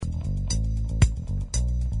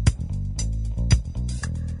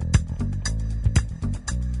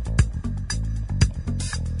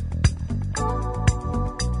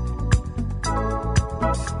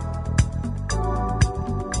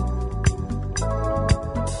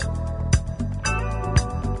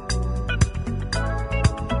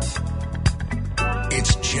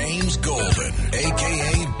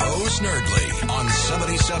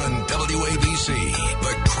77 WABC,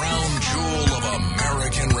 the crown jewel of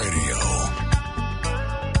American radio.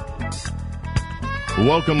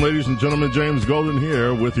 Welcome, ladies and gentlemen. James Golden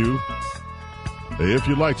here with you. If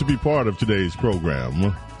you'd like to be part of today's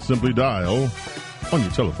program, simply dial, on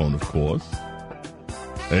your telephone, of course,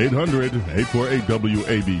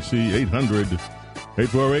 800-848-WABC,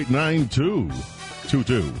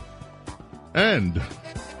 800-848-9222. And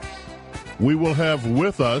we will have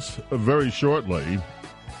with us very shortly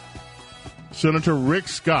Senator Rick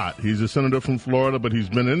Scott. He's a senator from Florida, but he's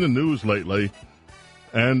been in the news lately.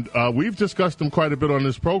 And we've discussed him quite a bit on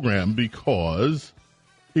this program because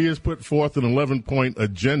he has put forth an 11-point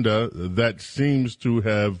agenda that seems to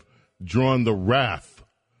have drawn the wrath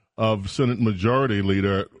of Senate Minority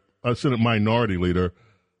Leader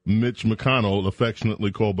Mitch McConnell,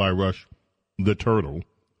 affectionately called by Rush the Turtle.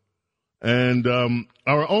 And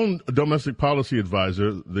our own domestic policy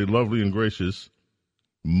advisor, the lovely and gracious,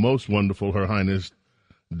 most wonderful, Her Highness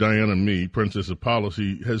Diana Mee, Princess of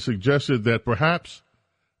Policy, has suggested that perhaps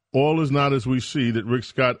all is not as we see, that Rick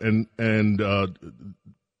Scott and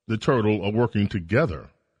the Turtle are working together,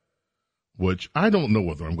 which I don't know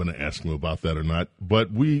whether I'm going to ask him about that or not,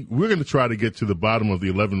 but we're going to try to get to the bottom of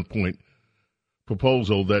the 11-point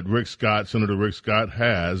proposal that Senator Rick Scott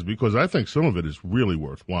has, because I think some of it is really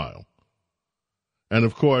worthwhile. And,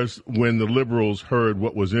 of course, when the liberals heard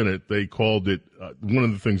what was in it, they called it, one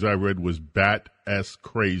of the things I read was bat-ass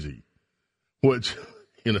crazy, which,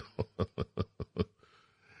 you know,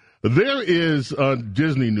 there is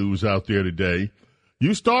Disney news out there today.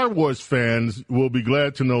 You Star Wars fans will be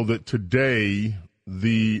glad to know that today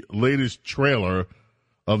the latest trailer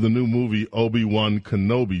of the new movie Obi-Wan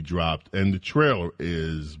Kenobi dropped, and the trailer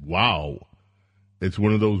is, wow. It's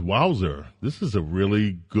one of those wowzer. This is a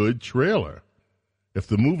really good trailer. If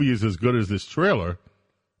the movie is as good as this trailer,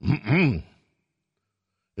 it's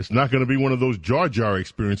not going to be one of those Jar Jar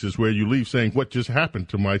experiences where you leave saying, what just happened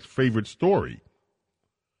to my favorite story?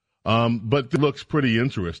 But it looks pretty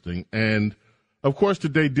interesting. And, of course,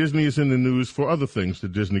 today Disney is in the news for other things, the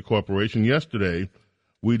Disney Corporation. Yesterday,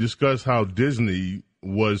 we discussed how Disney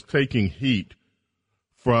was taking heat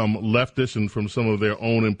from leftists and from some of their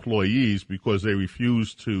own employees because they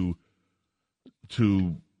refused to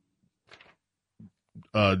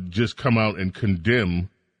just come out and condemn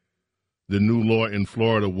the new law in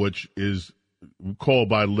Florida, which is called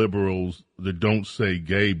by liberals the Don't Say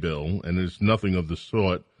Gay bill, and it's nothing of the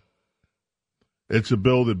sort. It's a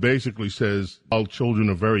bill that basically says while children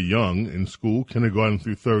are very young in school, kindergarten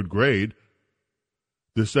through third grade,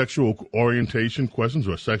 the sexual orientation questions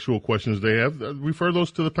or sexual questions they have, refer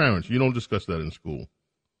those to the parents. You don't discuss that in school.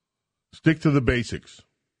 Stick to the basics.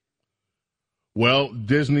 Well,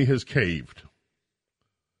 Disney has caved.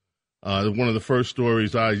 One of the first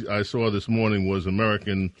stories I saw this morning was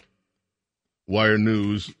American Wire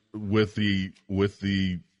News with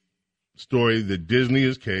the story that Disney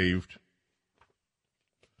has caved.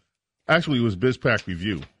 Actually, it was BizPac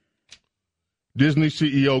Review. Disney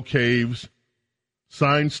CEO caves,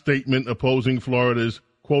 signed statement opposing Florida's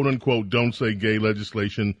quote-unquote don't say gay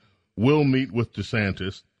legislation, will meet with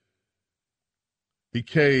DeSantis. He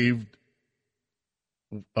caved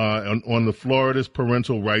on the Florida's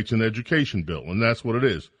parental rights in education bill, and that's what it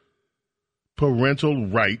is. Parental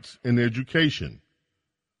rights in education.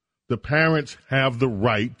 The parents have the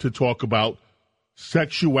right to talk about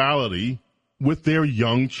sexuality with their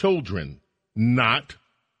young children, not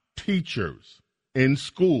teachers in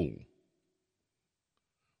school.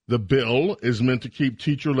 The bill is meant to keep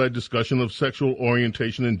teacher-led discussion of sexual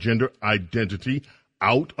orientation and gender identity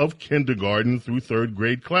out of kindergarten through third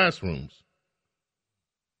grade classrooms.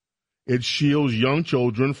 It shields young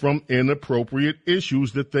children from inappropriate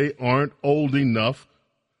issues that they aren't old enough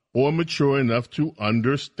or mature enough to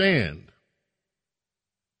understand.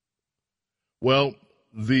 Well,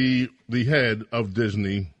 the head of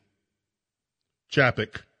Disney,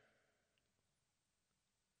 Chapek,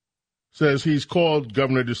 says he's called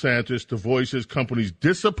Governor DeSantis to voice his company's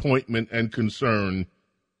disappointment and concern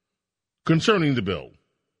concerning the bill.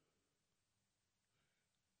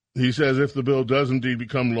 He says if the bill does indeed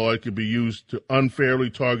become law, it could be used to unfairly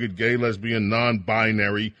target gay, lesbian,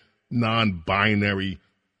 non-binary,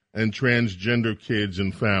 and transgender kids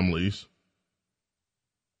and families.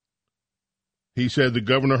 He said the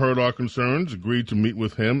governor heard our concerns, agreed to meet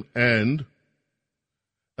with him and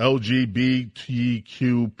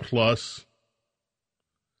LGBTQ plus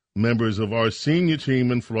members of our senior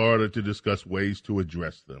team in Florida to discuss ways to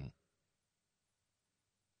address them.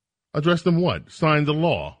 Address them what? Sign the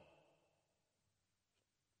law.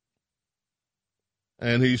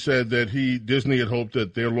 And he said that Disney had hoped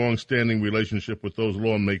that their long-standing relationship with those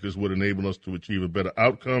lawmakers would enable us to achieve a better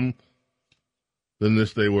outcome. Than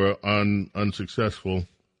this, they were unsuccessful.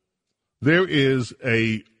 There is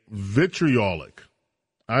a vitriolic.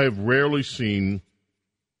 I have rarely seen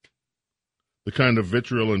the kind of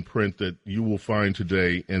vitriol in print that you will find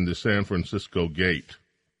today in the San Francisco Gate.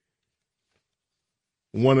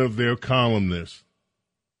 One of their columnists,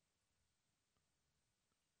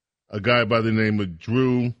 a guy by the name of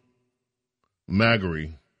Drew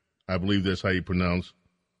Magary, I believe that's how you pronounce,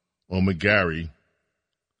 or McGarry,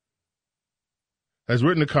 has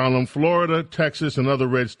written a column, Florida, Texas, and other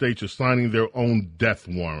red states are signing their own death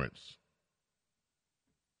warrants.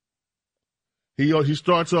 He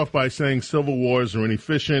starts off by saying civil wars are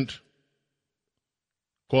inefficient,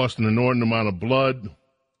 cost an inordinate amount of blood.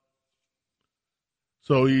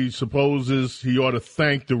 So he supposes he ought to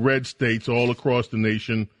thank the red states all across the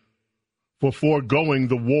nation for foregoing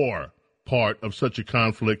the war part of such a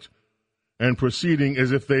conflict and proceeding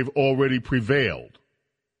as if they've already prevailed,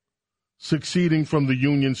 succeeding from the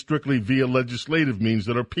Union strictly via legislative means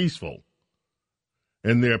that are peaceful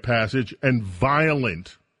in their passage and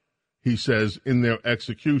violent, he says, in their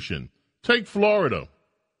execution. Take Florida,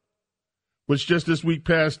 which just this week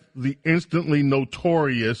passed the instantly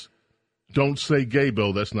notorious Don't Say Gay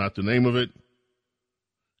bill. That's not the name of it.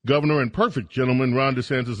 Governor and perfect gentleman Ron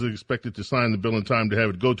DeSantis is expected to sign the bill in time to have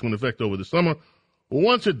it go to an effect over the summer.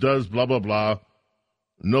 Once it does, blah, blah, blah,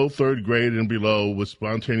 no third grade and below with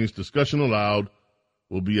spontaneous discussion allowed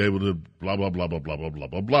will be able to blah, blah, blah, blah, blah, blah, blah,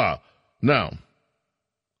 blah, blah. Now,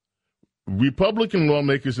 Republican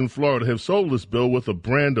lawmakers in Florida have sold this bill with a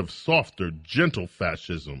brand of softer, gentle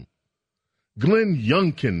fascism. Glenn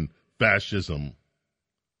Youngkin fascism.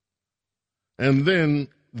 And then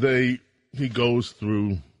he goes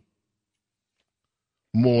through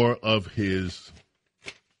more of his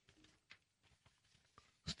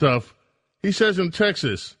stuff. He says in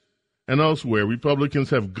Texas and elsewhere, Republicans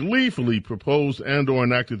have gleefully proposed and or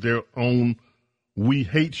enacted their own "we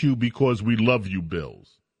hate you because we love you"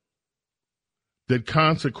 bills that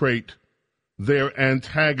consecrate their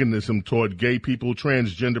antagonism toward gay people,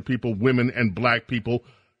 transgender people, women, and black people,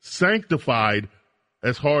 sanctified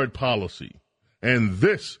as hard policy. And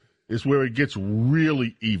this is where it gets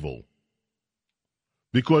really evil.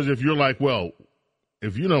 Because if you're like, well,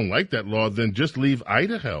 if you don't like that law, then just leave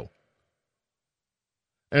Idaho.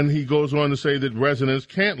 And he goes on to say that residents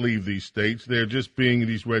can't leave these states. They're just being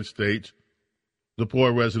these red states, the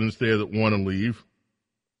poor residents there that want to leave.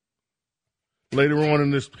 Later on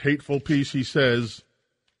in this hateful piece, he says,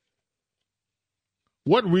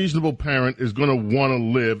 what reasonable parent is going to want to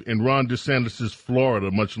live in Ron DeSantis'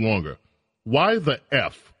 Florida much longer? Why the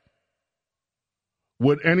F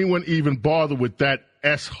would anyone even bother with that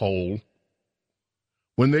S-hole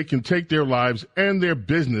when they can take their lives and their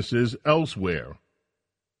businesses elsewhere?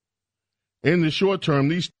 In the short term,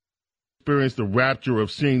 these experience the rapture of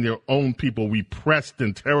seeing their own people repressed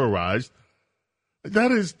and terrorized.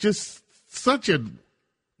 That is just such a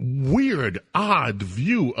weird, odd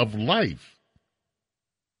view of life.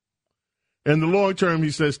 In the long term, he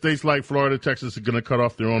says states like Florida, Texas are going to cut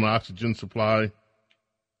off their own oxygen supply.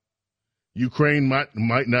 Ukraine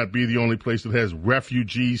might not be the only place that has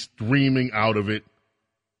refugees streaming out of it.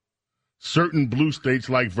 Certain blue states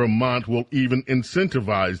like Vermont will even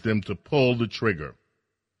incentivize them to pull the trigger.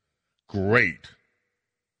 Great.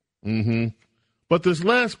 But this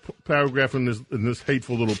last paragraph in this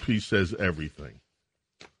hateful little piece says everything.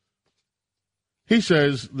 He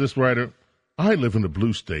says, this writer, I live in a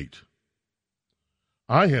blue state.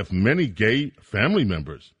 I have many gay family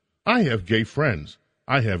members. I have gay friends.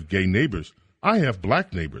 I have gay neighbors. I have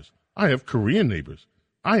black neighbors. I have Korean neighbors.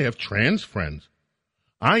 I have trans friends.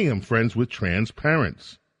 I am friends with trans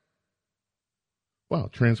parents. Wow,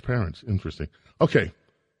 trans parents. Interesting. Okay,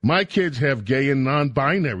 my kids have gay and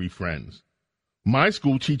non-binary friends. My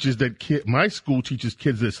school teaches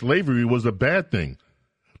kids that slavery was a bad thing.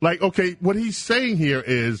 Like, okay, what he's saying here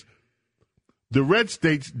is the red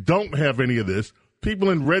states don't have any of this.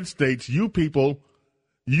 People in red states, you people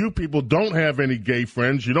don't have any gay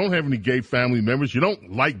friends. You don't have any gay family members. You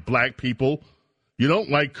don't like black people. You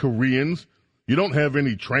don't like Koreans. You don't have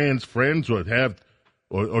any trans friends or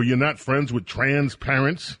you're not friends with trans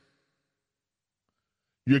parents.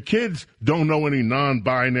 Your kids don't know any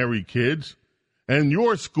non-binary kids. And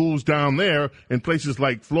your schools down there in places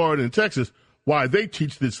like Florida and Texas, why they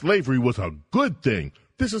teach that slavery was a good thing.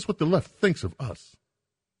 This is what the left thinks of us,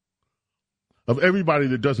 of everybody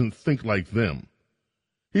that doesn't think like them.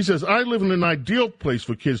 He says, I live in an ideal place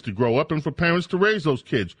for kids to grow up and for parents to raise those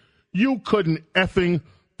kids. You couldn't effing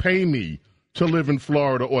pay me to live in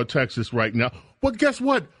Florida or Texas right now. But guess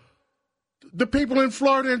what? The people in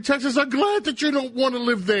Florida and Texas are glad that you don't want to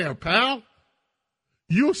live there, pal.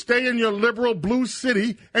 You stay in your liberal blue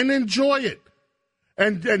city and enjoy it.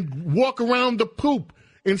 And walk around the poop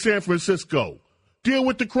in San Francisco. Deal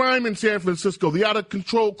with the crime in San Francisco, the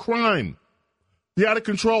out-of-control crime, the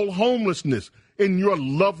out-of-control homelessness in your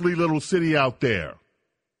lovely little city out there.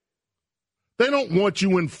 They don't want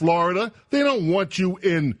you in Florida. They don't want you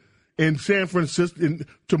in San Francisco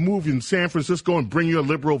to move in San Francisco and bring your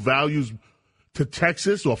liberal values to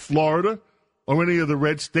Texas or Florida or any of the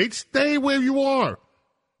red states. Stay where you are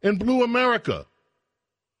in blue America,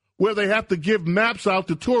 where they have to give maps out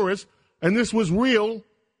to tourists, and this was real,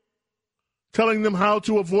 telling them how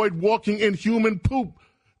to avoid walking in human poop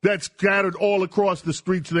that's scattered all across the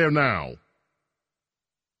streets there now.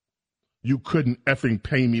 You couldn't effing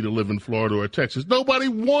pay me to live in Florida or Texas. Nobody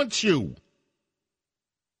wants you.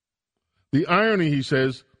 The irony, he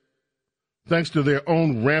says, thanks to their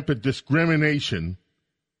own rampant discrimination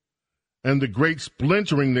and the great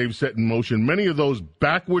splintering they've set in motion, many of those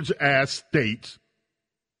backwards-ass states,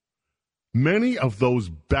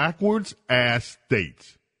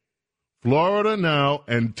 Florida now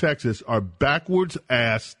and Texas are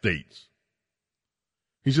backwards-ass states.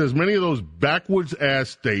 He says many of those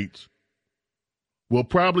backwards-ass states will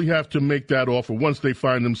probably have to make that offer once they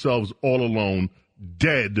find themselves all alone,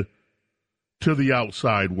 dead to the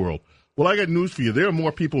outside world. Well, I got news for you. There are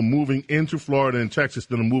more people moving into Florida and Texas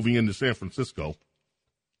than are moving into San Francisco.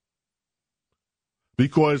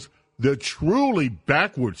 Because the truly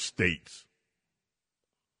backward states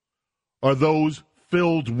are those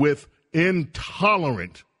filled with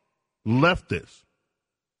intolerant leftists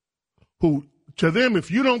who, to them,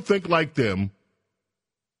 if you don't think like them,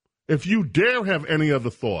 if you dare have any other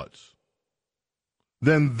thoughts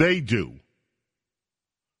than they do,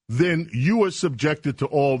 then you are subjected to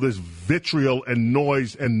all this vitriol and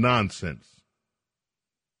noise and nonsense.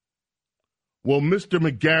 Well, Mr.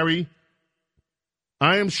 McGarry,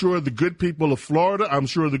 I am sure the good people of Florida, I'm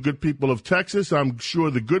sure the good people of Texas, I'm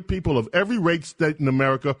sure the good people of every red state in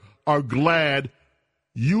America are glad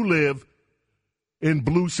you live in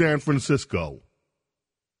blue San Francisco.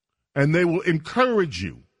 And they will encourage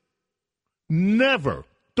you. Never.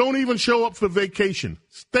 Don't even show up for vacation.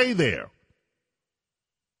 Stay there.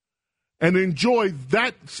 And enjoy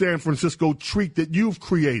that San Francisco treat that you've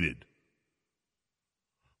created,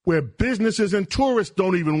 where businesses and tourists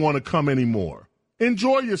don't even want to come anymore.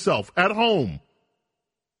 Enjoy yourself at home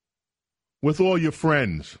with all your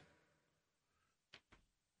friends.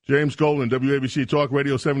 James Golden, WABC Talk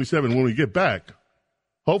Radio 77. When we get back,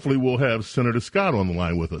 hopefully we'll have Senator Scott on the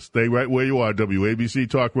line with us. Stay right where you are. WABC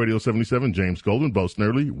Talk Radio 77. James Golden, Bo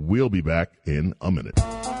Snerdley. We'll be back in a minute.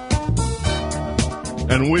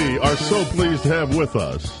 And we are so pleased to have with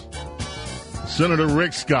us Senator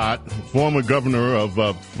Rick Scott, former governor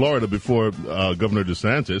of Florida before Governor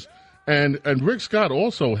DeSantis. And Rick Scott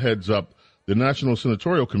also heads up the National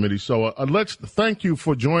Senatorial Committee. So let's thank you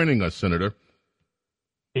for joining us, Senator.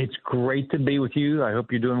 It's great to be with you. I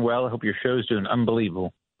hope you're doing well. I hope your show's doing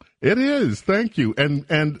unbelievable. It is. Thank you.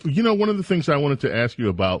 And you know, one of the things I wanted to ask you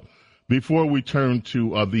about before we turn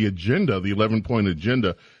to the agenda, the 11-point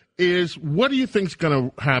agenda, is what do you think is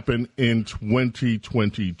going to happen in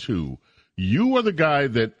 2022? You are the guy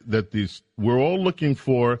that we're all looking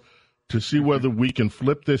for to see whether we can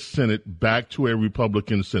flip this Senate back to a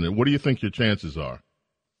Republican Senate. What do you think your chances are?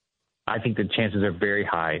 I think the chances are very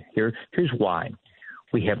high. Here's why.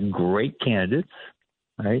 We have great candidates,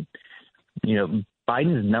 right? You know,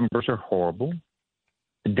 Biden's numbers are horrible.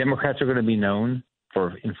 The Democrats are going to be known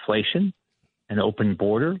for inflation, an open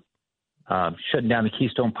border, shutting down the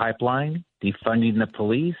Keystone Pipeline, defunding the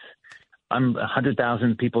police,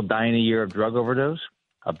 100,000 people dying a year of drug overdose,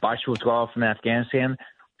 a Boston withdrawal from Afghanistan.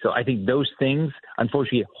 So I think those things,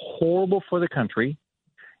 unfortunately, horrible for the country.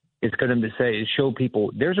 It's going to show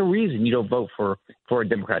people there's a reason you don't vote for a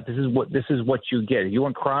Democrat. This is what you get. You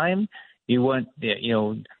want crime, you want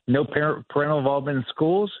no parental involvement in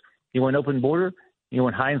schools, you want open border, you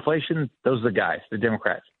want high inflation. Those are the guys, the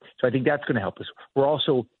Democrats. So I think that's going to help us. We're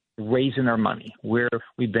also raising our money.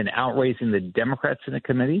 We've been outraising the Democrats in the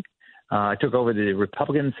committee. I took over the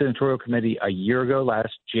Republican Senatorial Committee a year ago,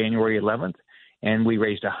 last January 11th, and we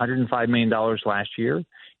raised $105 million last year.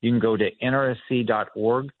 You can go to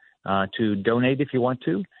nrsc.org to donate if you want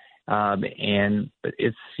to. And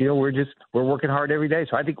it's, we're working hard every day.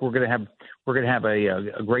 So I think we're going to have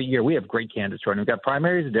a great year. We have great candidates right now. We've got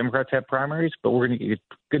primaries. The Democrats have primaries, but we're going to get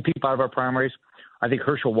good people out of our primaries. I think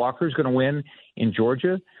Herschel Walker is going to win in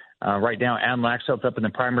Georgia. Right now, Adam Laxalt's up in the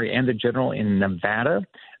primary and the general in Nevada.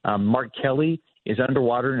 Mark Kelly is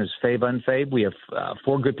underwater and is fave-unfave. We have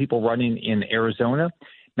 4 good people running in Arizona.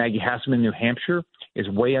 Maggie Hasselman in New Hampshire is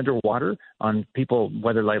way underwater on people,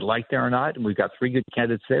 whether they like that or not. And we've got 3 good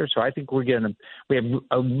candidates there. So I think we have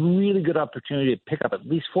a really good opportunity to pick up at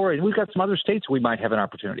least 4. And we've got some other states we might have an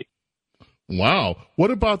opportunity. Wow. What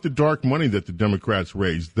about the dark money that the Democrats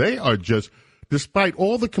raised? They are just, despite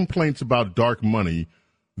all the complaints about dark money,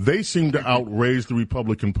 they seem to outraise the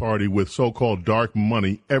Republican Party with so-called dark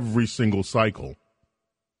money every single cycle.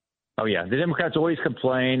 Oh yeah, the Democrats always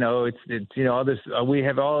complain. Oh, it's all this. We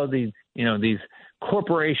have all of these these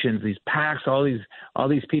corporations, these PACs, all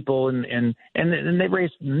these people, and they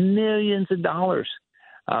raised millions of dollars.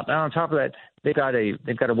 And on top of that, they've got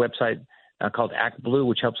a website called Act Blue,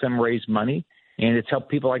 which helps them raise money, and it's helped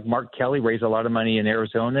people like Mark Kelly raise a lot of money in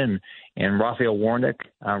Arizona, and Raphael Warnock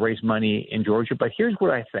raise money in Georgia. But here's what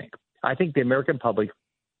I think. I think the American public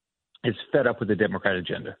is fed up with the Democrat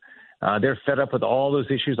agenda. They're fed up with all those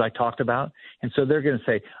issues I talked about. And so they're going to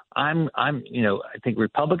say, I think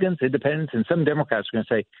Republicans, independents, and some Democrats are going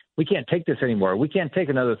to say, we can't take this anymore. We can't take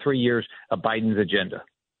another 3 years of Biden's agenda.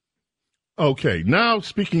 Okay. Now,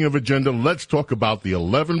 speaking of agenda, let's talk about the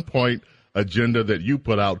 11-point agenda that you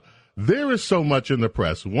put out. There is so much in the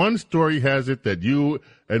press. One story has it that you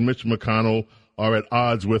and Mitch McConnell are at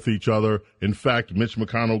odds with each other. In fact, Mitch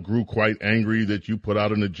McConnell grew quite angry that you put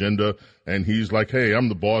out an agenda, and he's like, hey, I'm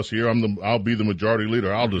the boss here. I'll be the majority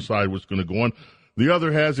leader. I'll decide what's going to go on. The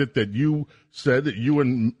other has it that you said that you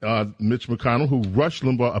and Mitch McConnell, who Rush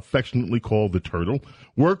Limbaugh affectionately called the Turtle,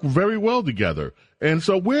 work very well together. And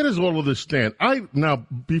so where does all of this stand? Now,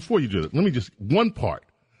 before you do that, let me just, one part.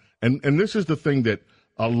 And this is the thing that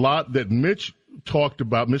Mitch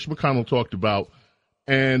McConnell talked about,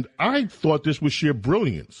 and I thought this was sheer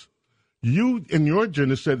brilliance. You, in your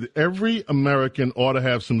agenda, said that every American ought to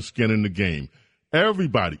have some skin in the game.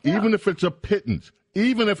 Everybody, even if it's a pittance,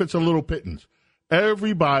 even if it's a little pittance,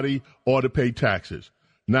 everybody ought to pay taxes.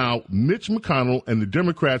 Now, Mitch McConnell and the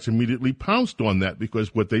Democrats immediately pounced on that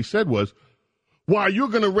because what they said was, why, you're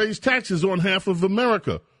going to raise taxes on half of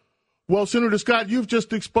America. Well, Senator Scott, you've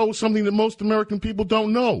just exposed something that most American people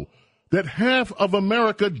don't know, that half of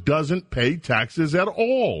America doesn't pay taxes at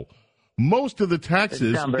all. Most of the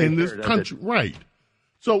taxes in this country, right.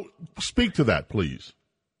 So speak to that, please.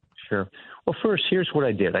 Sure. Well, first, here's what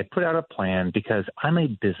I did. I put out a plan because I'm a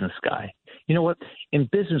business guy. You know what? In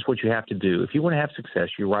business, what you have to do, if you want to have success,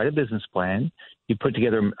 you write a business plan, you put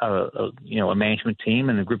together a management team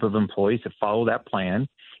and a group of employees that follow that plan.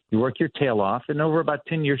 You work your tail off, and over about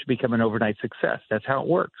 10 years, you become an overnight success. That's how it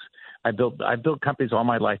works. I built companies all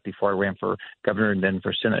my life before I ran for governor and then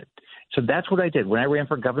for Senate. So that's what I did. When I ran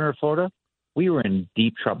for governor of Florida, we were in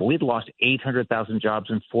deep trouble. We had lost 800,000 jobs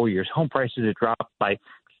in 4 years. Home prices had dropped by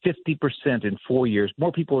 50% in 4 years.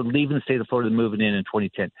 More people were leaving the state of Florida than moving in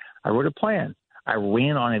 2010. I wrote a plan. I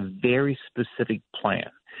ran on a very specific plan.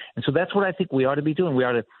 And so that's what I think we ought to be doing.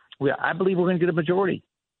 I believe we're going to get a majority.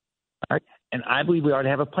 All right? And I believe we ought to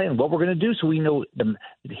have a plan, what we're going to do so we know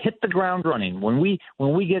hit the ground running. When we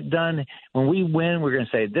get done, when we win, we're going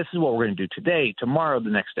to say, this is what we're going to do today, tomorrow, the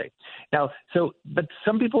next day. Now, but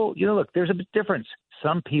some people, look, there's a bit difference.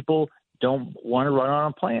 Some people don't want to run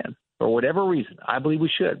on a plan for whatever reason. I believe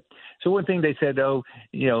we should. So one thing they said,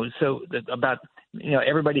 about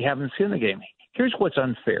everybody having skin in the game. Here's what's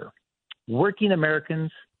unfair. Working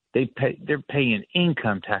Americans, they're paying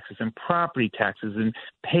income taxes and property taxes and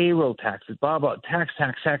payroll taxes, blah, blah, tax.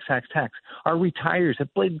 Our retirees have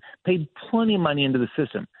paid plenty of money into the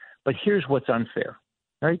system. But here's what's unfair,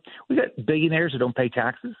 right? We got billionaires that don't pay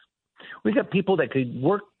taxes. We got people that could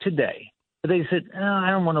work today, but they said,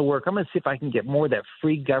 I don't want to work. I'm going to see if I can get more of that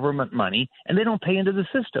free government money, and they don't pay into the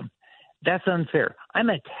system. That's unfair. I'm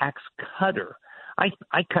a tax cutter.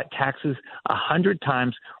 I cut taxes 100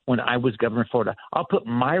 times when I was governor of Florida. I'll put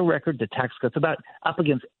my record to tax cuts up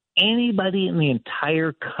against anybody in the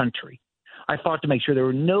entire country. I fought to make sure there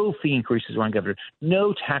were no fee increases when I'm governor,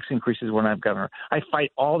 no tax increases when I'm governor. I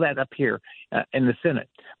fight all that up here in the Senate.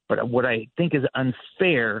 But what I think is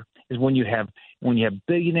unfair is when you have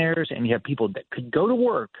billionaires and you have people that could go to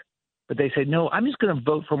work, but they say, no, I'm just going to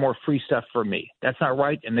vote for more free stuff for me. That's not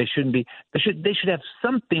right, and they shouldn't be. They should have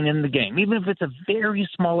something in the game, even if it's a very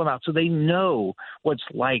small amount, so they know what it's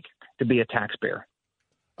like to be a taxpayer.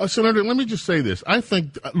 Senator, let me just say this.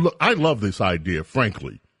 I love this idea,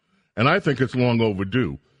 frankly, and I think it's long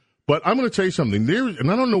overdue. But I'm going to tell you something.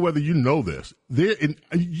 And I don't know whether you know this.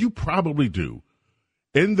 You probably do.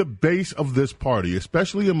 In the base of this party,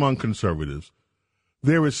 especially among conservatives,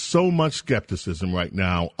 there is so much skepticism right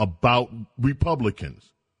now about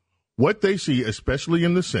Republicans. What they see, especially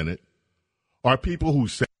in the Senate, are people who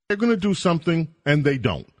say they're going to do something and they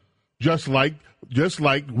don't. Just like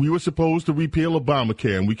we were supposed to repeal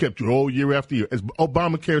Obamacare, and we kept year after year. As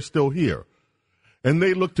Obamacare is still here. And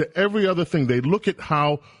they look to every other thing. They look at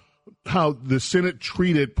how the Senate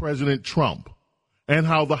treated President Trump and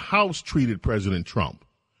how the House treated President Trump.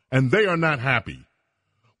 And they are not happy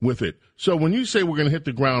with it. So when you say we're going to hit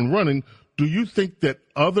the ground running, do you think that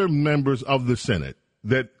other members of the Senate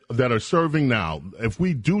that are serving now, if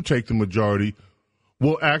we do take the majority,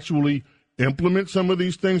 will actually implement some of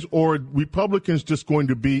these things, or are Republicans just going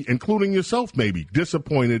to be, including yourself maybe,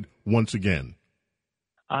 disappointed once again?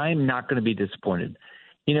 I'm not going to be disappointed.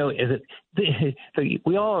 You know,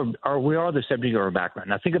 we all are the subject of our background.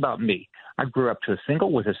 Now think about me. I grew up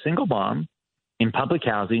with a single mom in public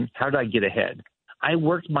housing. How did I get ahead? I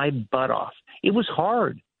worked my butt off. It was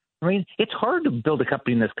hard. I mean, it's hard to build a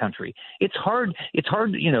company in this country. It's hard,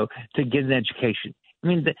 you know, to get an education. I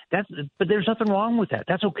mean, but there's nothing wrong with that.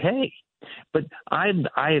 That's okay. But I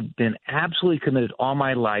have been absolutely committed all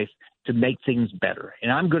my life to make things better,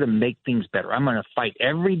 and I'm going to make things better. I'm going to fight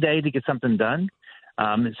every day to get something done.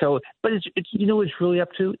 But it's you know, it's really up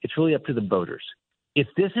to the voters. If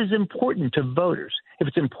this is important to voters, if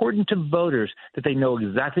it's important to voters that they know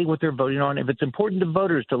exactly what they're voting on, if it's important to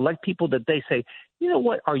voters to elect people that they say, you know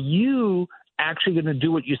what, are you actually going to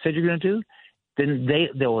do what you said you're going to do? Then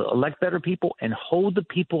they'll elect better people and hold the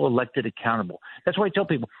people elected accountable. That's why I tell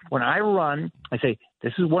people when I run, I say,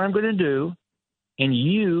 this is what I'm going to do, and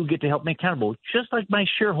you get to help me accountable, just like my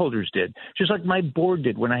shareholders did, just like my board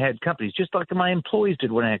did when I had companies, just like my employees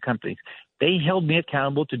did when I had companies. They held me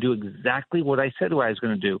accountable to do exactly what I said I was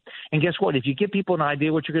going to do. And guess what? If you give people an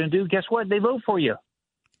idea what you're going to do, guess what? They vote for you.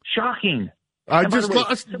 Shocking.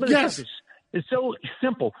 Yes. It's so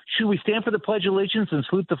simple. Should we stand for the Pledge of Allegiance and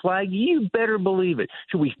salute the flag? You better believe it.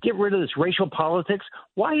 Should we get rid of this racial politics?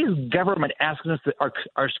 Why is government asking us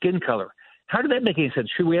our skin color? How did that make any sense?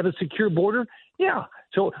 Should we have a secure border? Yeah.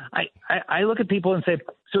 So I look at people and say,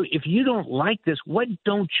 so if you don't like this, what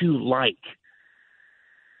don't you like?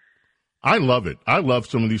 I love it. I love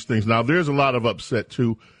some of these things. Now, there's a lot of upset,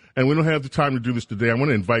 too, and we don't have the time to do this today. I want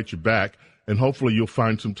to invite you back, and hopefully you'll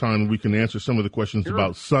find some time and we can answer some of the questions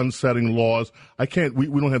about sunsetting laws. We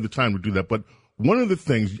don't have the time to do that, but one of the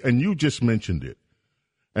things, and you just mentioned it,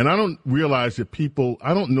 and I don't realize that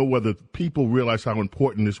I don't know whether people realize how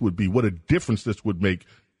important this would be, what a difference this would make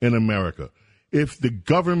in America if the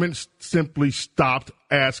government simply stopped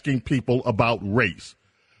asking people about race.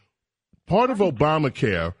 Part of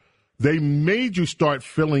Obamacare, they made you start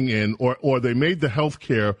filling in, or they made the health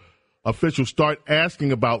care officials start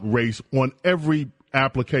asking about race on every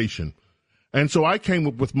application. And so I came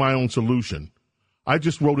up with my own solution. I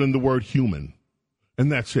just wrote in the word human, and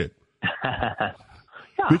that's it.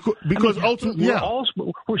 Because ultimately,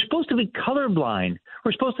 we're supposed to be colorblind.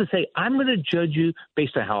 We're supposed to say, I'm going to judge you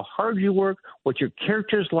based on how hard you work, what your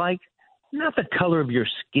character's like, not the color of your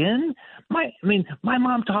skin. My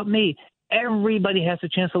mom taught me everybody has a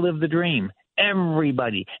chance to live the dream.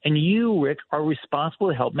 Everybody. And you, Rick, are responsible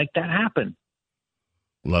to help make that happen.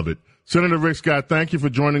 Love it. Senator Rick Scott, thank you for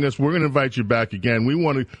joining us. We're going to invite you back again. We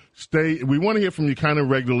want to hear from you kind of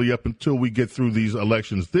regularly up until we get through these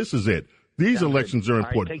elections. This is it. These elections are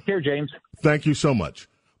important. Right, take care, James. Thank you so much.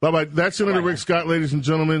 Bye-bye. That's Senator Rick Scott, ladies and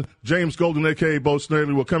gentlemen. James Golden, a.k.a. Bo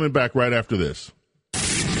Snerdley. We're coming back right after this.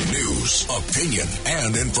 News, opinion,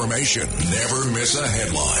 and information. Never miss a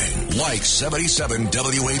headline. Like 77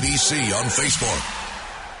 WABC on Facebook.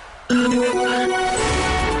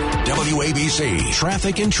 WABC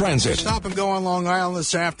Traffic and Transit. Stop and go on Long Island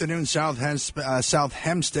this afternoon. South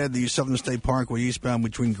Hempstead, the Southern State Parkway eastbound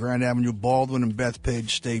between Grand Avenue, Baldwin, and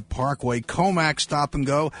Bethpage State Parkway. Comac, stop and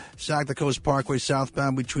go. South the Coast Parkway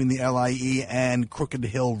southbound between the LIE and Crooked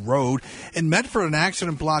Hill Road. In Medford, an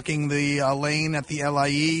accident blocking the lane at the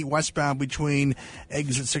LIE westbound between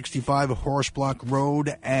exit 65, Horse Block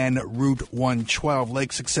Road, and Route 112.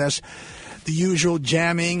 Lake Success. The usual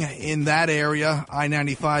jamming in that area,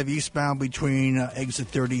 I-95 eastbound between exit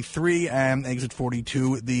 33 and exit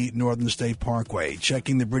 42, the Northern State Parkway.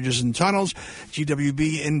 Checking the bridges and tunnels,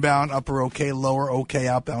 GWB inbound, upper OK, lower OK,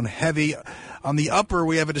 outbound heavy. On the upper,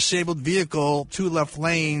 we have a disabled vehicle, 2 left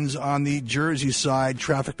lanes on the Jersey side,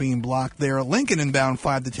 traffic being blocked there. Lincoln inbound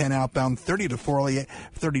 5 to 10, outbound 30 to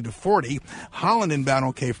 40. Holland inbound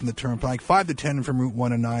okay from the Turnpike, 5 to 10 from Route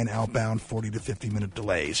 1 and 9, outbound 40 to 50-minute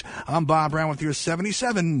delays. I'm Bob Brown with your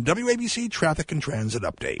 77 WABC Traffic and Transit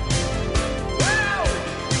Update.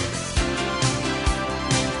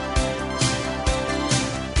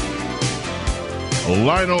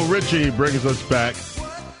 Lionel Richie brings us back.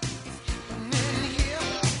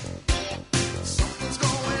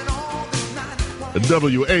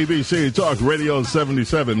 WABC Talk Radio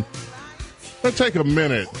 77. Let's take a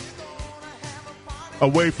minute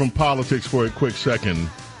away from politics for a quick second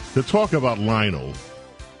to talk about Lionel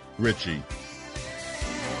Richie.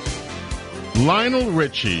 Lionel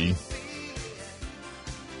Richie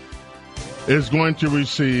is going to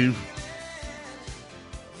receive,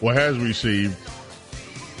 or has received,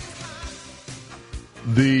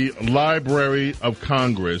 the Library of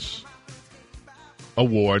Congress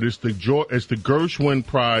award. It's the Gershwin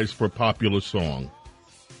Prize for Popular Song.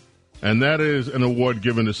 And that is an award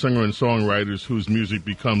given to singer and songwriters whose music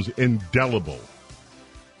becomes indelible.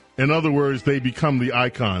 In other words, they become the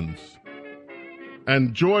icons.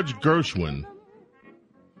 And George Gershwin,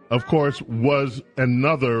 of course, was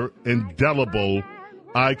another indelible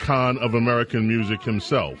icon of American music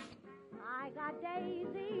himself.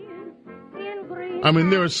 I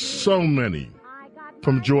mean, there are so many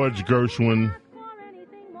from George Gershwin.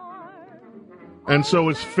 And so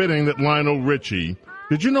it's fitting that Lionel Richie,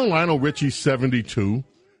 did you know Lionel Richie's 72?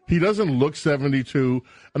 He doesn't look 72.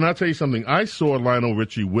 And I'll tell you something, I saw Lionel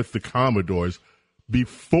Richie with the Commodores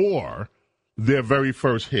before their very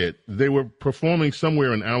first hit. They were performing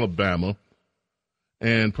somewhere in Alabama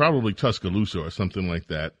and probably Tuscaloosa or something like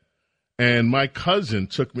that. And my cousin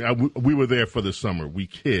took me, we were there for the summer, we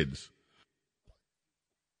kids.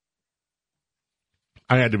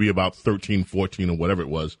 I had to be about 13, 14 or whatever it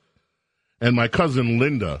was. And my cousin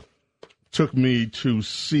Linda took me to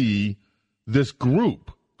see this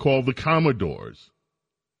group called the Commodores.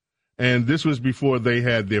 And this was before they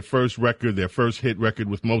had their first record, their first hit record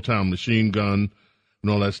with Motown Machine Gun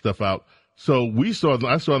and all that stuff out. So I saw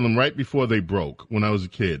them right before they broke when I was a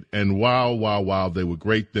kid. And wow, they were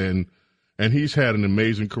great then. And he's had an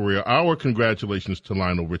amazing career. Our congratulations to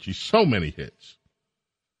Lionel Richie. So many hits.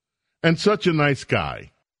 And such a nice guy.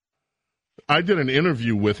 I did an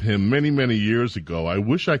interview with him many, many years ago. I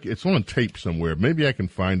wish it's on tape somewhere. Maybe I can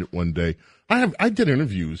find it one day. I did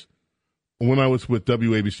interviews when I was with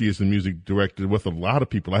WABC as the music director with a lot of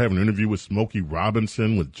people. I have an interview with Smokey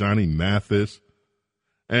Robinson, with Johnny Mathis,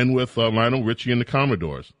 and with Lionel Richie and the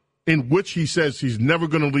Commodores, in which he says he's never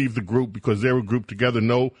going to leave the group because they're a group together.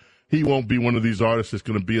 No, he won't be one of these artists that's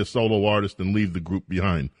going to be a solo artist and leave the group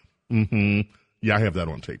behind. Yeah, I have that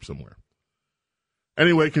on tape somewhere.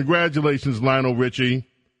 Anyway, congratulations, Lionel Richie,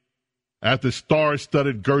 at the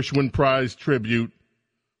star-studded Gershwin Prize tribute,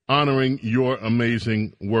 honoring your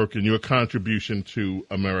amazing work and your contribution to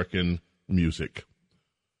American music.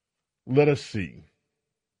 Let us see.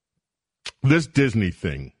 This Disney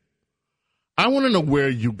thing. I want to know where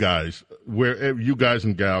you guys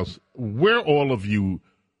and gals, where all of you,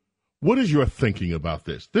 what is your thinking about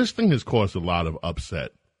this? This thing has caused a lot of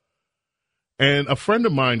upset. And a friend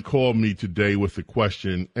of mine called me today with a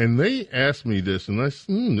question, and they asked me this, and I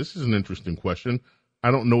said, this is an interesting question.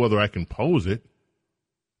 I don't know whether I can pose it.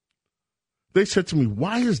 They said to me,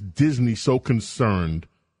 why is Disney so concerned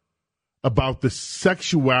about the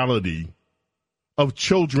sexuality of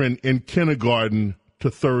children in kindergarten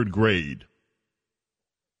to third grade?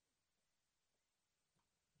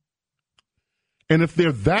 And if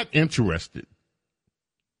they're that interested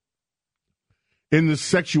in the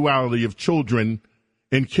sexuality of children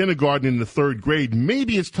in kindergarten and the third grade,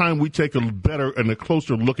 maybe it's time we take a better and a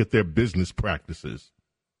closer look at their business practices.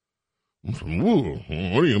 Whoa,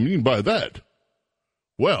 what do you mean by that?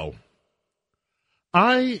 Well,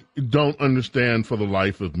 I don't understand for the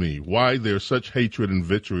life of me why there's such hatred and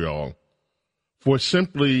vitriol for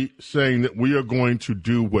simply saying that we are going to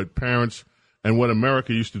do what parents and what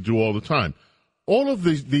America used to do all the time. All of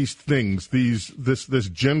these things, this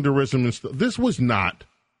genderism and stuff, this was not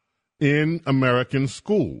in American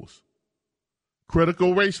schools.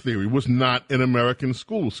 Critical race theory was not in American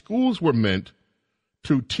schools. Schools were meant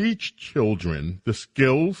to teach children the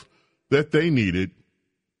skills that they needed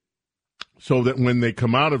so that when they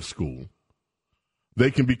come out of school, they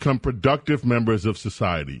can become productive members of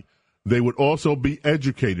society. They would also be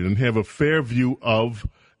educated and have a fair view of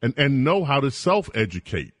and know how to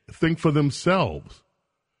self-educate, think for themselves.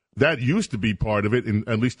 That used to be part of it,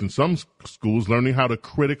 at least in some schools, learning how to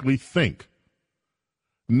critically think.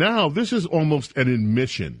 Now, this is almost an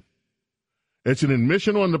admission. It's an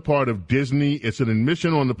admission on the part of Disney. It's an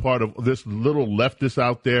admission on the part of this little leftist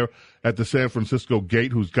out there at the San Francisco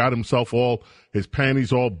gate who's got himself his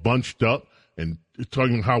panties all bunched up and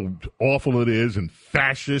talking how awful it is and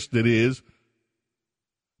fascist it is.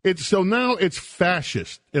 So now it's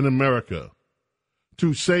fascist in America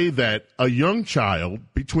to say that a young child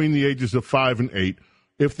between the ages of 5 and 8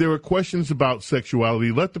 If there are questions about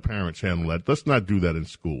sexuality, let the parents handle that. Let's not do that in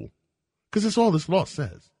school, because it's all this law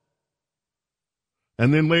says.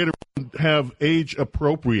 And then later have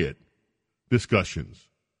age-appropriate discussions.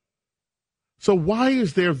 So why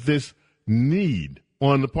is there this need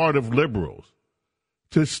on the part of liberals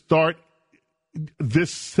to start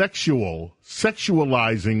this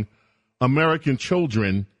sexualizing American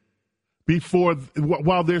children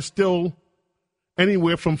while they're still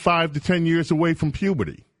anywhere from 5 to 10 years away from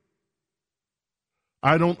puberty?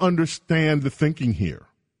 I don't understand the thinking here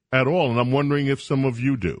at all, and I'm wondering if some of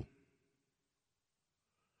you do.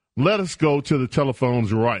 Let us go to the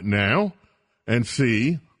telephones right now and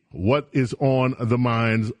see what is on the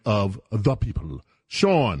minds of the people.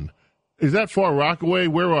 Sean, is that Far Rockaway?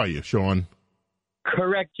 Where are you, Sean?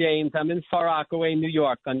 Correct, James. I'm in Far Rockaway, New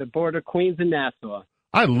York, on the border of Queens and Nassau.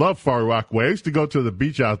 I love Far Rockaway. I used to go to the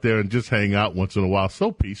beach out there and just hang out once in a while.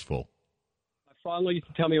 So peaceful. My father used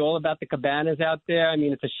to tell me all about the cabanas out there. I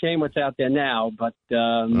mean, it's a shame what's out there now, but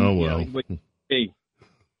oh well.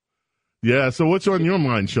 Yeah. So what's on your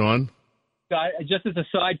mind, Sean? Just as a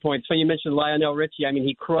side point, so you mentioned Lionel Richie. I mean,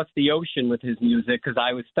 he crossed the ocean with his music because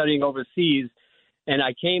I was studying overseas, and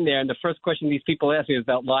I came there, and the first question these people asked me was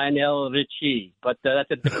about Lionel Richie. But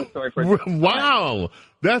that's a different story for Wow,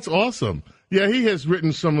 that's awesome. Yeah, he has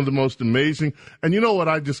written some of the most amazing. And you know what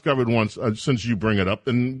I discovered once, since you bring it up,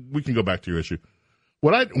 and we can go back to your issue.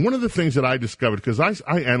 One of the things that I discovered, because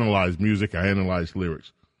I analyze music, I analyze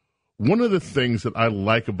lyrics. One of the things that I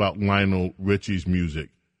like about Lionel Richie's music,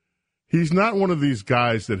 he's not one of these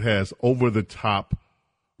guys that has over-the-top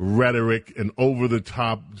rhetoric and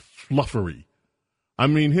over-the-top fluffery. I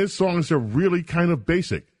mean, his songs are really kind of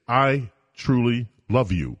basic. I truly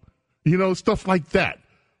love you. You know, stuff like that.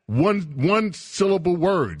 One syllable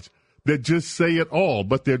words that just say it all,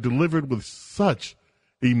 but they're delivered with such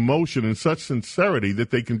emotion and such sincerity that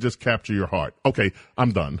they can just capture your heart. Okay,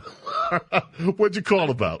 I'm done. What'd you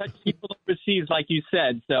call about? People overseas, like you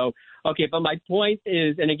said. So, okay, but my point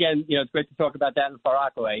is, and again, you know, it's great to talk about that in Far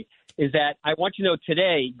Rockaway, is that I want you to know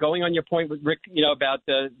today, going on your point with Rick, you know, about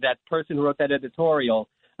that person who wrote that editorial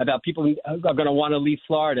about people who are going to want to leave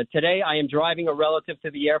Florida. Today, I am driving a relative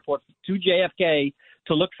to the airport to JFK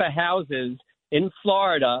to look for houses in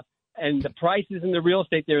Florida, and the prices in the real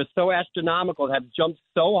estate there are so astronomical, have jumped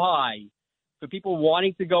so high for people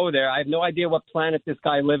wanting to go there. I have no idea what planet this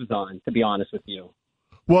guy lives on, to be honest with you.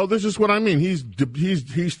 Well, this is what I mean. He's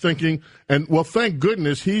thinking, and well, thank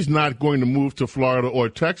goodness he's not going to move to Florida or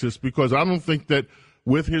Texas, because I don't think that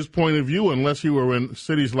with his point of view, unless he were in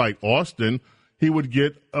cities like Austin, he would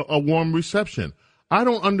get a warm reception. I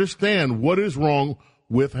don't understand what is wrong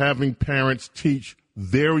with having parents teach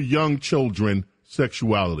their young children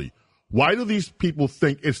sexuality. Why do these people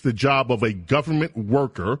think it's the job of a government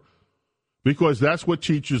worker? Because that's what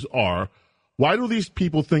teachers are. Why do these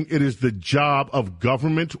people think it is the job of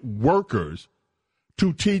government workers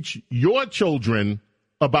to teach your children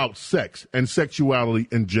about sex and sexuality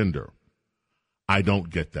and gender? I don't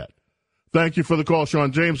get that. Thank you for the call,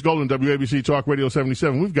 Sean. James Golden, WABC Talk Radio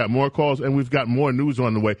 77. We've got more calls and we've got more news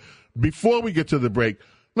on the way. Before we get to the break,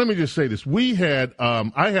 let me just say this.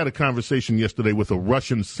 I had a conversation yesterday with a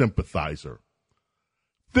Russian sympathizer.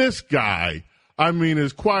 This guy, I mean,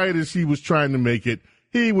 as quiet as he was trying to make it,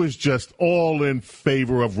 he was just all in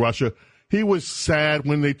favor of Russia. He was sad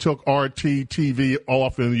when they took RT TV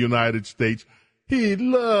off in the United States. He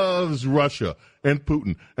loves Russia and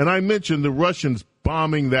Putin. And I mentioned the Russians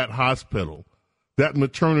bombing that hospital, that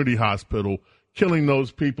maternity hospital, killing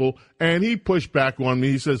those people. And he pushed back on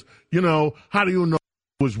me. He says, you know, how do you know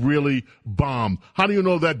it was really bombed? How do you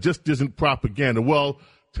know that just isn't propaganda? Well,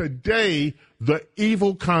 today, the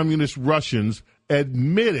evil communist Russians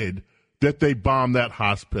admitted that they bombed that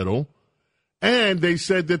hospital. And they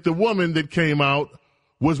said that the woman that came out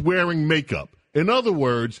was wearing makeup. In other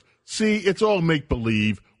words, see, it's all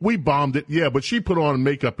make-believe. We bombed it, yeah, but she put on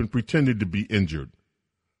makeup and pretended to be injured.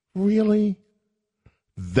 Really?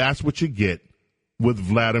 That's what you get with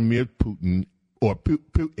Vladimir Putin, or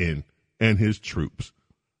Putin and his troops.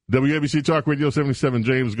 WABC Talk Radio 77,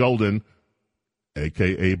 James Golden,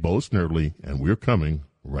 a.k.a. Bo Snerdley, and we're coming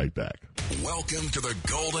right back. Welcome to the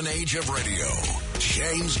golden age of radio.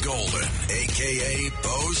 James Golden, a.k.a.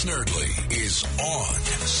 Bo Snerdley, is on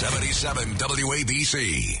 77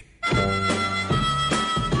 WABC.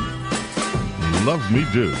 Love me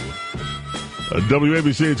do.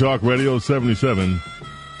 WABC Talk Radio 77.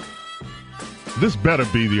 This better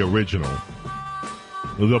be the original.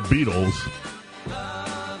 The Beatles.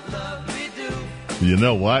 You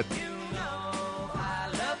know what?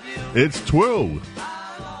 It's true.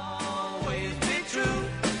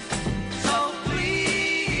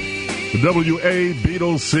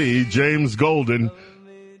 WABC, James Golden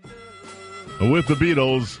with the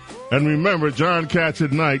Beatles. And remember, John Cats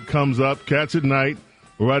at Night comes up. Cats at Night,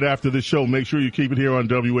 right after the show. Make sure you keep it here on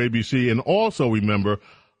WABC. And also remember,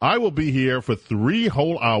 I will be here for 3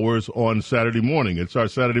 whole hours on Saturday morning. It's our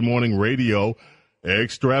Saturday morning radio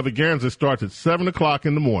extravaganza. Starts at 7 o'clock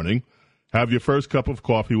in the morning. Have your first cup of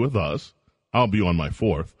coffee with us. I'll be on my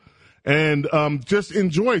 4th. And just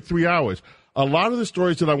enjoy 3 hours. A lot of the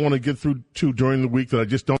stories that I want to get through to during the week that I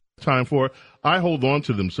just don't have time for, I hold on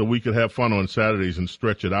to them so we could have fun on Saturdays and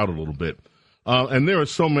stretch it out a little bit. And there are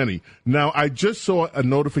so many. Now, I just saw a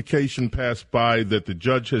notification pass by that the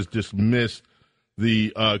judge has dismissed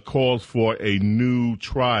the calls for a new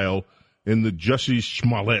trial in the Jussie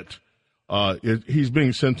Smollett. He's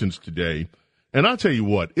being sentenced today. And I'll tell you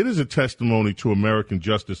what, it is a testimony to American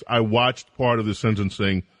justice. I watched part of the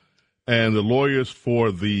sentencing, and the lawyers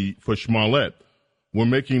for Smollett were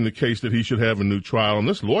making the case that he should have a new trial. And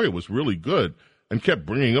this lawyer was really good and kept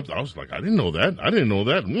bringing up, I was like, I didn't know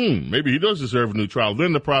that. Maybe he does deserve a new trial.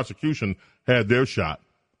 Then the prosecution had their shot.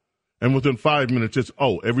 And within 5 minutes,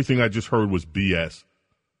 everything I just heard was BS.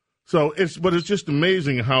 So it's just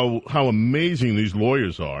amazing how amazing these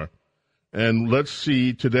lawyers are. And let's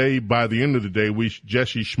see, today, by the end of the day,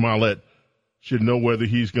 Jussie Smollett should know whether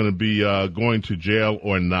he's going to be going to jail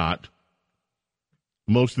or not.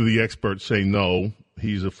 Most of the experts say no.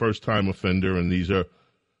 He's a first-time offender, and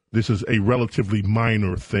this is a relatively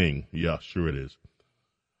minor thing. Yeah, sure it is.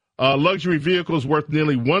 Luxury vehicles worth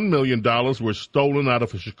nearly $1 million were stolen out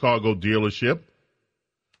of a Chicago dealership.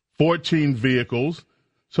 14 vehicles.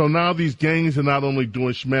 So now these gangs are not only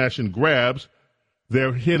doing smash and grabs,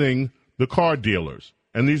 they're hitting the car dealers.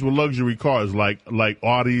 And these were luxury cars like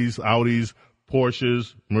Audis,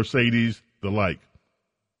 Porsches, Mercedes, the like.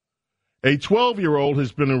 A 12-year-old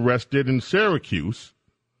has been arrested in Syracuse,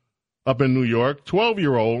 up in New York.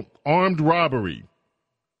 12-year-old armed robbery.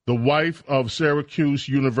 The wife of Syracuse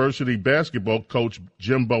University basketball coach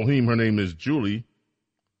Jim Boeheim, her name is Julie,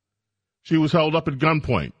 she was held up at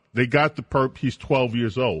gunpoint. They got the perp. He's 12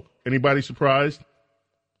 years old. Anybody surprised?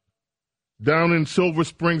 Down in Silver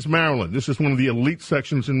Springs, Maryland. This is one of the elite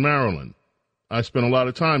sections in Maryland. I spent a lot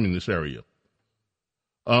of time in this area.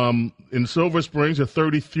 In Silver Springs, a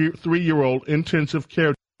 33-year-old intensive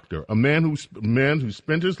care doctor, a man who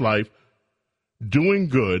spent his life doing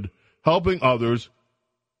good, helping others.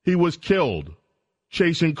 He was killed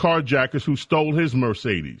chasing carjackers who stole his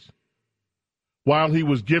Mercedes while he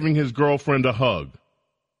was giving his girlfriend a hug.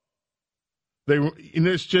 And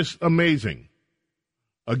it's just amazing.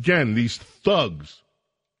 Again, these thugs.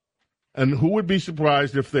 And who would be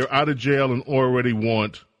surprised if they're out of jail and already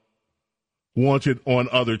wanted on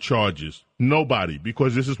other charges? Nobody,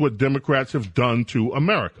 because this is what Democrats have done to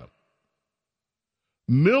America.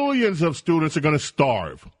 Millions of students are going to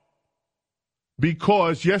starve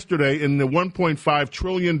because yesterday in the $1.5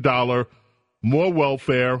 trillion more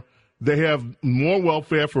welfare, they have more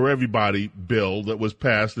welfare for everybody bill that was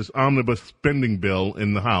passed, this omnibus spending bill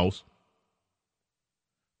in the House.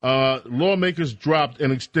 Lawmakers dropped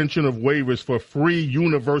an extension of waivers for free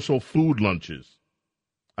universal food lunches.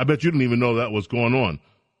 I bet you didn't even know that was going on.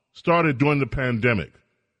 Started during the pandemic.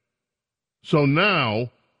 So now,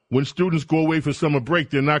 when students go away for summer break,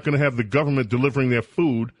 they're not going to have the government delivering their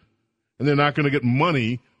food, and they're not going to get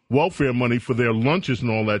money, welfare money for their lunches and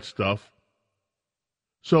all that stuff.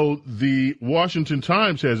 So the Washington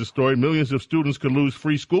Times has a story, millions of students could lose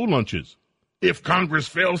free school lunches if Congress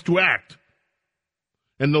fails to act.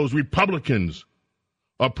 And those Republicans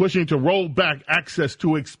are pushing to roll back access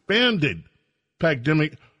to expanded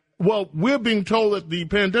pandemic. Well, we're being told that the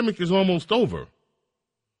pandemic is almost over.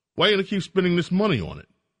 Why are you going to keep spending this money on it?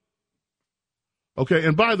 Okay,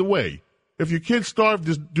 and by the way, if your kids starve,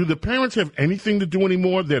 do the parents have anything to do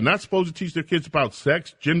anymore? They're not supposed to teach their kids about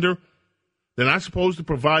sex, gender. They're not supposed to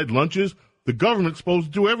provide lunches. The government's supposed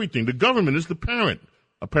to do everything. The government is the parent,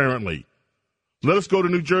 apparently. Let us go to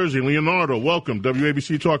New Jersey. Leonardo, welcome.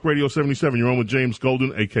 WABC Talk Radio 77. You're on with James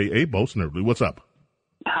Golden, a.k.a. Bo Snerdley. What's up?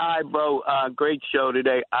 Hi, Bo. Great show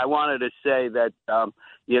today. I wanted to say that,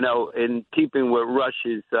 in keeping with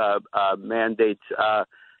Rush's mandates,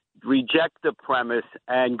 reject the premise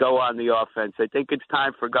and go on the offense. I think it's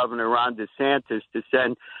time for Governor Ron DeSantis to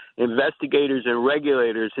send investigators and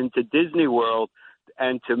regulators into Disney World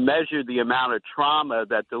and to measure the amount of trauma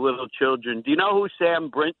that the little children. Do you know who Sam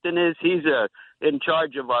Brinton is? He's in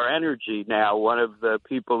charge of our energy now, one of the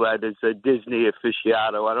people that is a Disney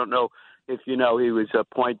aficionado. I don't know if you know, he was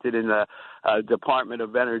appointed in the Department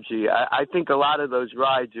of Energy. I think a lot of those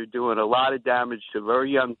rides are doing a lot of damage to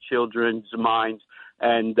very young children's minds,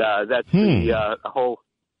 and that's the whole.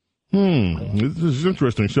 This is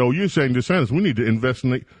interesting. So you're saying, DeSantis, we need to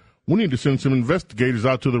investigate. We need to send some investigators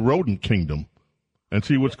out to the rodent kingdom and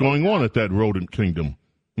see what's going on at that rodent kingdom.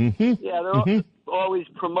 Mm-hmm. Yeah, they're always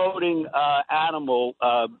promoting animal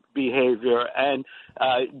behavior and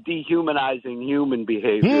dehumanizing human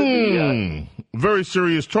behavior. Very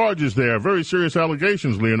serious charges there. Very serious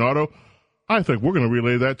allegations, Leonardo. I think we're going to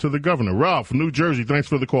relay that to the governor. Ralph, New Jersey, thanks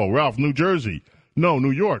for the call. Ralph, New Jersey. No,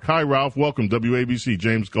 New York. Hi, Ralph. Welcome, WABC.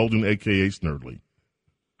 James Golden, a.k.a. Snerdley.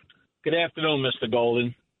 Good afternoon, Mr.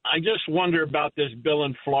 Golden. I just wonder about this bill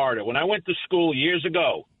in Florida. When I went to school years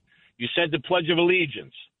ago, you said the Pledge of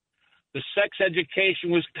Allegiance. The sex education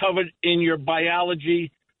was covered in your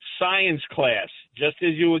biology science class, just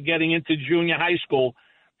as you were getting into junior high school.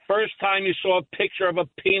 First time you saw a picture of a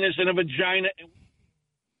penis and a vagina.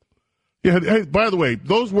 Yeah. Hey, by the way,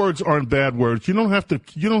 those words aren't bad words. You don't have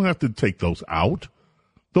to take those out.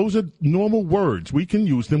 Those are normal words. We can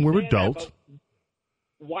use them. We're adults.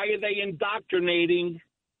 Why are they indoctrinating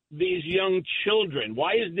these young children?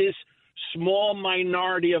 Why is this small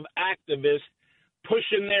minority of activists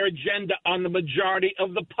pushing their agenda on the majority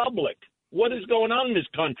of the public? What is going on in this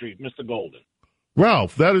country, Mr. Golden?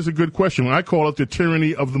 Ralph, that is a good question. I call it the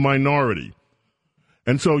tyranny of the minority.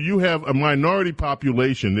 And so you have a minority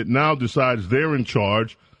population that now decides they're in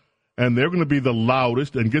charge and they're going to be the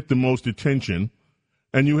loudest and get the most attention.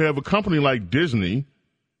 And you have a company like Disney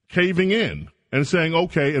caving in and saying,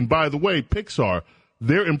 okay, and by the way, Pixar,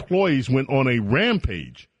 their employees went on a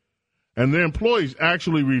rampage. And their employees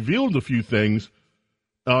actually revealed a few things.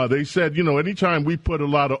 They said, anytime we put a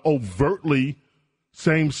lot of overtly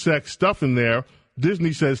same-sex stuff in there,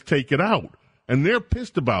 Disney says take it out. And they're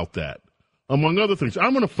pissed about that, among other things.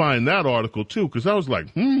 I'm going to find that article, too, because I was like,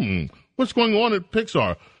 what's going on at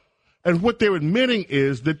Pixar? And what they're admitting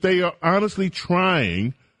is that they are honestly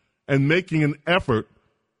trying and making an effort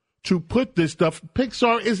to put this stuff.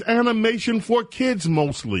 Pixar is animation for kids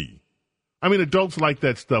mostly. I mean, adults like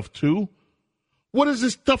that stuff, too. What is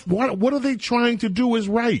this stuff? What are they trying to do is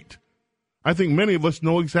right? I think many of us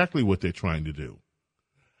know exactly what they're trying to do.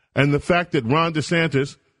 And the fact that Ron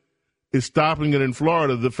DeSantis is stopping it in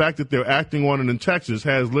Florida, the fact that they're acting on it in Texas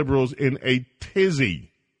has liberals in a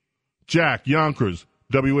tizzy. Jack, Yonkers,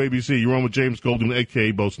 WABC, you're on with James Golden,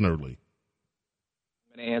 a.k.a. Bo Snerdley.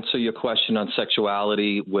 I'm going to answer your question on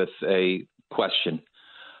sexuality with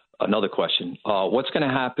another question. What's going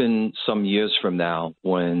to happen some years from now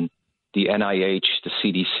when the NIH, the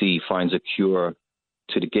CDC, finds a cure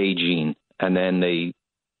to the gay gene, and then they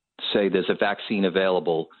say there's a vaccine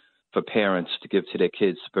available for parents to give to their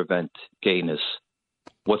kids to prevent gayness?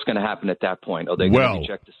 What's going to happen at that point? Are they going to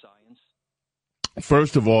reject the science?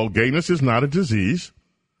 First of all, gayness is not a disease.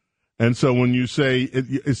 And so when you say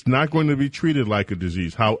it's not going to be treated like a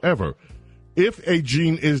disease. However, if a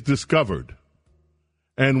gene is discovered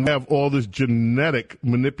and we have all this genetic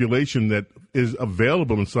manipulation that is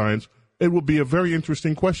available in science, it will be a very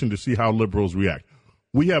interesting question to see how liberals react.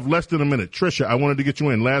 We have less than a minute. Tricia, I wanted to get you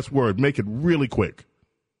in. Last word. Make it really quick.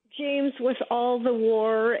 James, with all the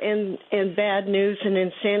war and bad news and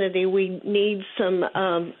insanity, we need some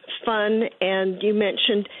fun. And you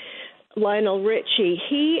mentioned Lionel Richie.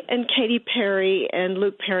 He and Katy Perry and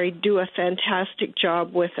Luke Perry do a fantastic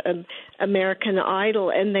job with American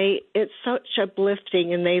Idol, and it's such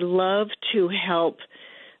uplifting, and they love to help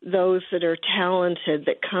those that are talented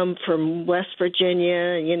that come from West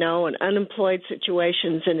Virginia, and unemployed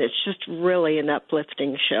situations, and it's just really an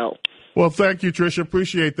uplifting show. Well, thank you, Tricia.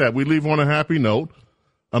 Appreciate that. We leave on a happy note.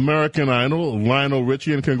 American Idol, Lionel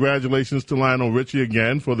Richie, and congratulations to Lionel Richie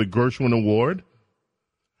again for the Gershwin Award.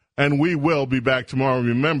 And we will be back tomorrow.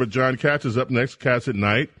 Remember, John Katz is up next, Katz at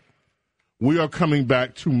Night. We are coming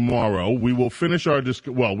back tomorrow. We will finish our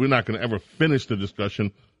discussion. Well, we're not going to ever finish the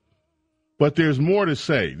discussion, but there's more to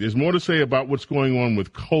say. There's more to say about what's going on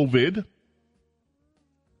with COVID.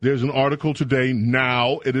 There's an article today,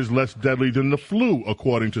 now it is less deadly than the flu,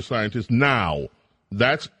 according to scientists. Now,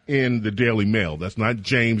 that's in the Daily Mail. That's not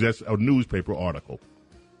James. That's a newspaper article.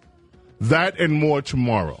 That and more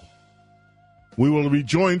tomorrow. We will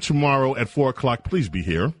rejoin tomorrow at 4 o'clock. Please be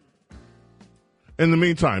here. In the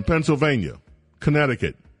meantime, Pennsylvania,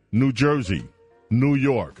 Connecticut, New Jersey, New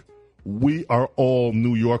York. We are all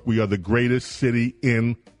New York. We are the greatest city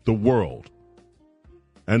in the world.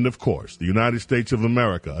 And, of course, the United States of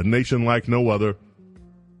America, a nation like no other,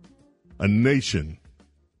 a nation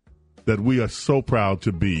that we are so proud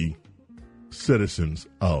to be citizens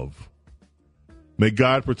of. May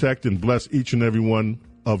God protect and bless each and every one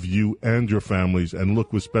of you and your families, and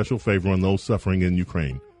look with special favor on those suffering in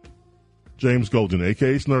Ukraine. James Golden,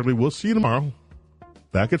 a.k.a. Snerdley. We'll see you tomorrow.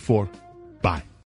 Back at 4. Bye.